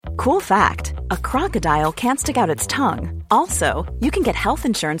Cool fact, a crocodile can't stick out its tongue. Also, you can get health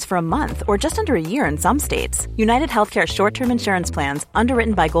insurance for a month or just under a year in some states. United Healthcare short-term insurance plans,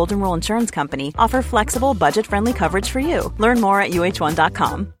 underwritten by Golden Rule Insurance Company, offer flexible, budget-friendly coverage for you. Learn more at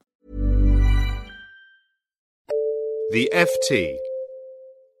uh1.com. The FT.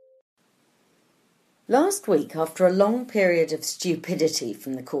 Last week, after a long period of stupidity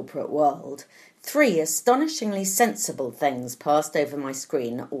from the corporate world, 3 astonishingly sensible things passed over my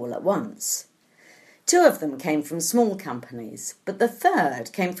screen all at once. 2 of them came from small companies, but the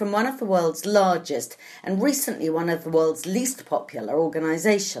third came from one of the world's largest and recently one of the world's least popular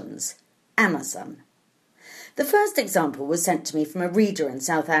organisations, Amazon. The first example was sent to me from a reader in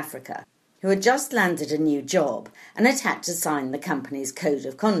South Africa who had just landed a new job and had to sign the company's code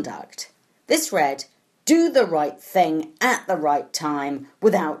of conduct. This read, "Do the right thing at the right time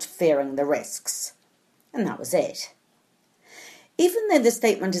without fearing the risks." And that was it. Even though the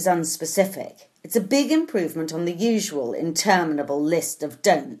statement is unspecific, it's a big improvement on the usual interminable list of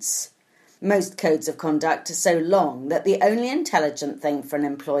don'ts. Most codes of conduct are so long that the only intelligent thing for an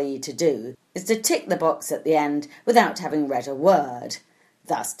employee to do is to tick the box at the end without having read a word,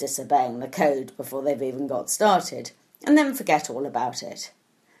 thus disobeying the code before they've even got started, and then forget all about it.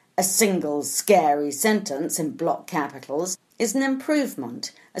 A single scary sentence in block capitals is an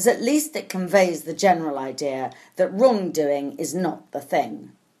improvement, as at least it conveys the general idea that wrongdoing is not the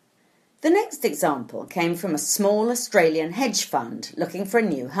thing. The next example came from a small Australian hedge fund looking for a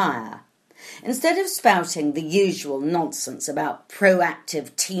new hire. Instead of spouting the usual nonsense about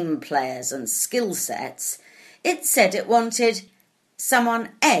proactive team players and skill sets, it said it wanted someone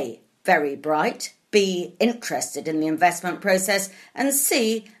A, very bright, B, interested in the investment process, and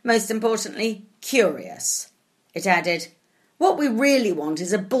C, most importantly, curious. It added, "What we really want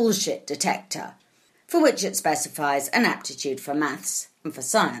is a bullshit detector," for which it specifies an aptitude for maths and for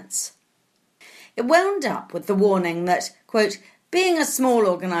science. It wound up with the warning that, quote, "Being a small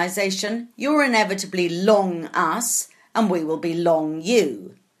organisation, you're inevitably long us, and we will be long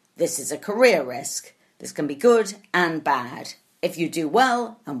you. This is a career risk. This can be good and bad. If you do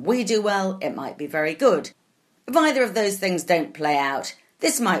well and we do well, it might be very good. If either of those things don't play out,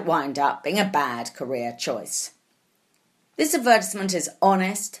 this might wind up being a bad career choice." This advertisement is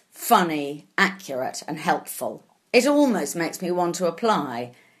honest, funny, accurate and helpful. It almost makes me want to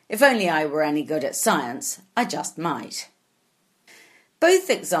apply. If only I were any good at science, I just might. Both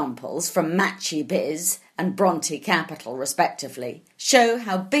examples from Matchy Biz and Bronte Capital, respectively, show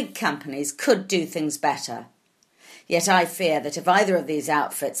how big companies could do things better. Yet I fear that if either of these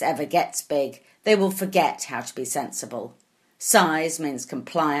outfits ever gets big, they will forget how to be sensible. Size means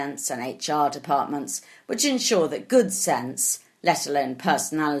compliance and HR departments, which ensure that good sense, let alone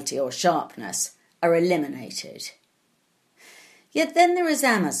personality or sharpness, are eliminated. Yet then there is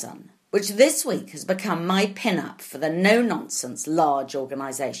Amazon, which this week has become my pin-up for the no-nonsense large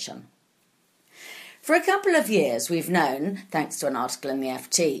organisation. For a couple of years we've known, thanks to an article in the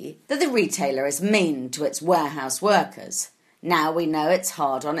FT, that the retailer is mean to its warehouse workers. Now we know it's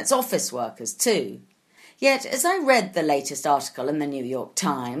hard on its office workers too. Yet as I read the latest article in the New York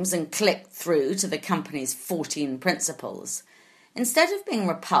Times and clicked through to the company's 14 principles, instead of being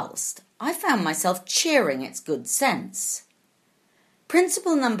repulsed, I found myself cheering its good sense.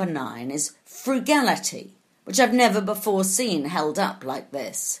 Principle number 9 is frugality, which I've never before seen held up like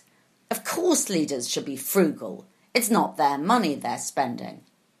this. Of course leaders should be frugal. It's not their money they're spending.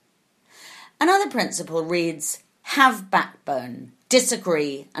 Another principle reads, have backbone,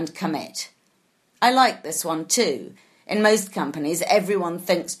 disagree and commit. I like this one too. In most companies, everyone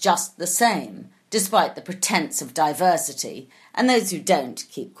thinks just the same, despite the pretense of diversity, and those who don't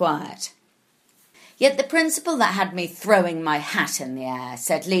keep quiet. Yet the principle that had me throwing my hat in the air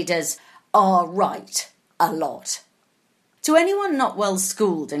said leaders are right a lot. To anyone not well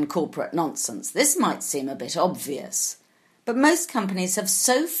schooled in corporate nonsense, this might seem a bit obvious. But most companies have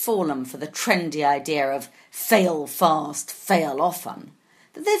so fallen for the trendy idea of fail fast, fail often,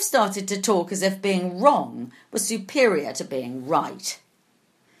 that they've started to talk as if being wrong was superior to being right.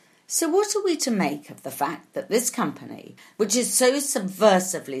 So what are we to make of the fact that this company, which is so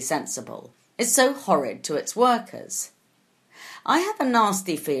subversively sensible, is so horrid to its workers? I have a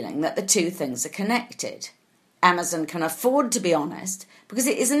nasty feeling that the two things are connected. Amazon can afford to be honest because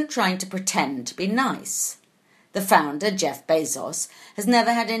it isn't trying to pretend to be nice. The founder, Jeff Bezos, has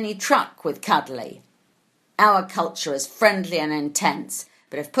never had any truck with cuddly. Our culture is friendly and intense,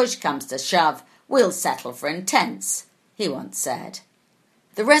 but if push comes to shove, we'll settle for intense, he once said.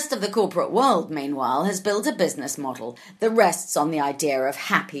 The rest of the corporate world, meanwhile, has built a business model that rests on the idea of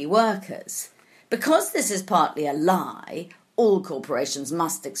happy workers. Because this is partly a lie, all corporations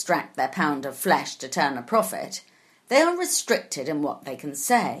must extract their pound of flesh to turn a profit, they are restricted in what they can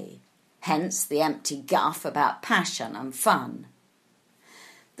say, hence the empty guff about passion and fun.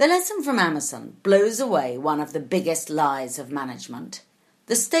 The lesson from Amazon blows away one of the biggest lies of management.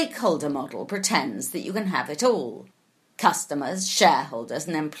 The stakeholder model pretends that you can have it all. Customers, shareholders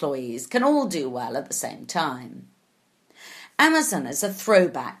and employees can all do well at the same time. Amazon is a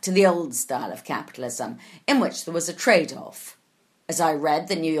throwback to the old style of capitalism, in which there was a trade-off. As I read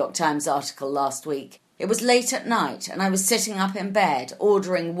the New York Times article last week, it was late at night and I was sitting up in bed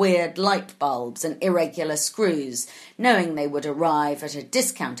ordering weird light bulbs and irregular screws, knowing they would arrive at a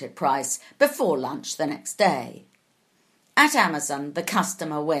discounted price before lunch the next day. At Amazon, the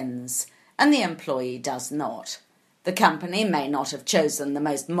customer wins, and the employee does not. The company may not have chosen the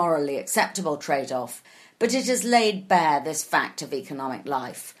most morally acceptable trade-off, but it has laid bare this fact of economic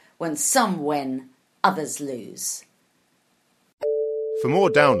life. When some win, others lose. For more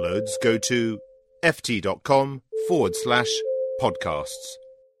downloads, go to ft.com/podcasts.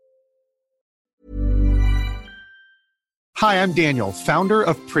 Hi, I'm Daniel, founder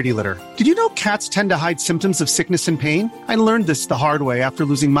of Pretty Litter. Did you know cats tend to hide symptoms of sickness and pain? I learned this the hard way after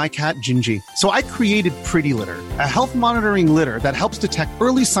losing my cat, Gingy. So I created Pretty Litter, a health monitoring litter that helps detect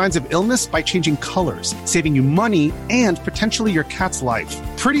early signs of illness by changing colors, saving you money and potentially your cat's life.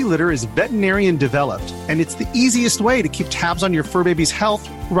 Pretty Litter is veterinarian developed, and it's the easiest way to keep tabs on your fur baby's health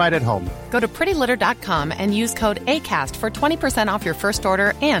right at home. Go to prettylitter.com and use code ACAST for 20% off your first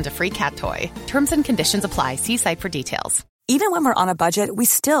order and a free cat toy. Terms and conditions apply. See site for details. Even when we're on a budget, we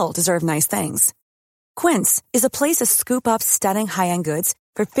still deserve nice things. Quince is a place to scoop up stunning high-end goods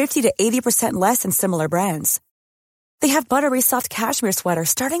for 50 to 80% less than similar brands. They have buttery soft cashmere sweaters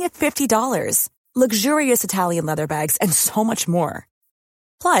starting at $50, luxurious Italian leather bags, and so much more.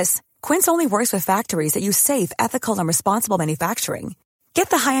 Plus, Quince only works with factories that use safe, ethical, and responsible manufacturing. Get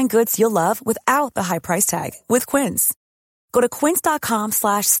the high-end goods you'll love without the high price tag with Quince. Go to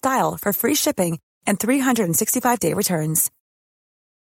quince.com/style for free shipping and 365-day returns.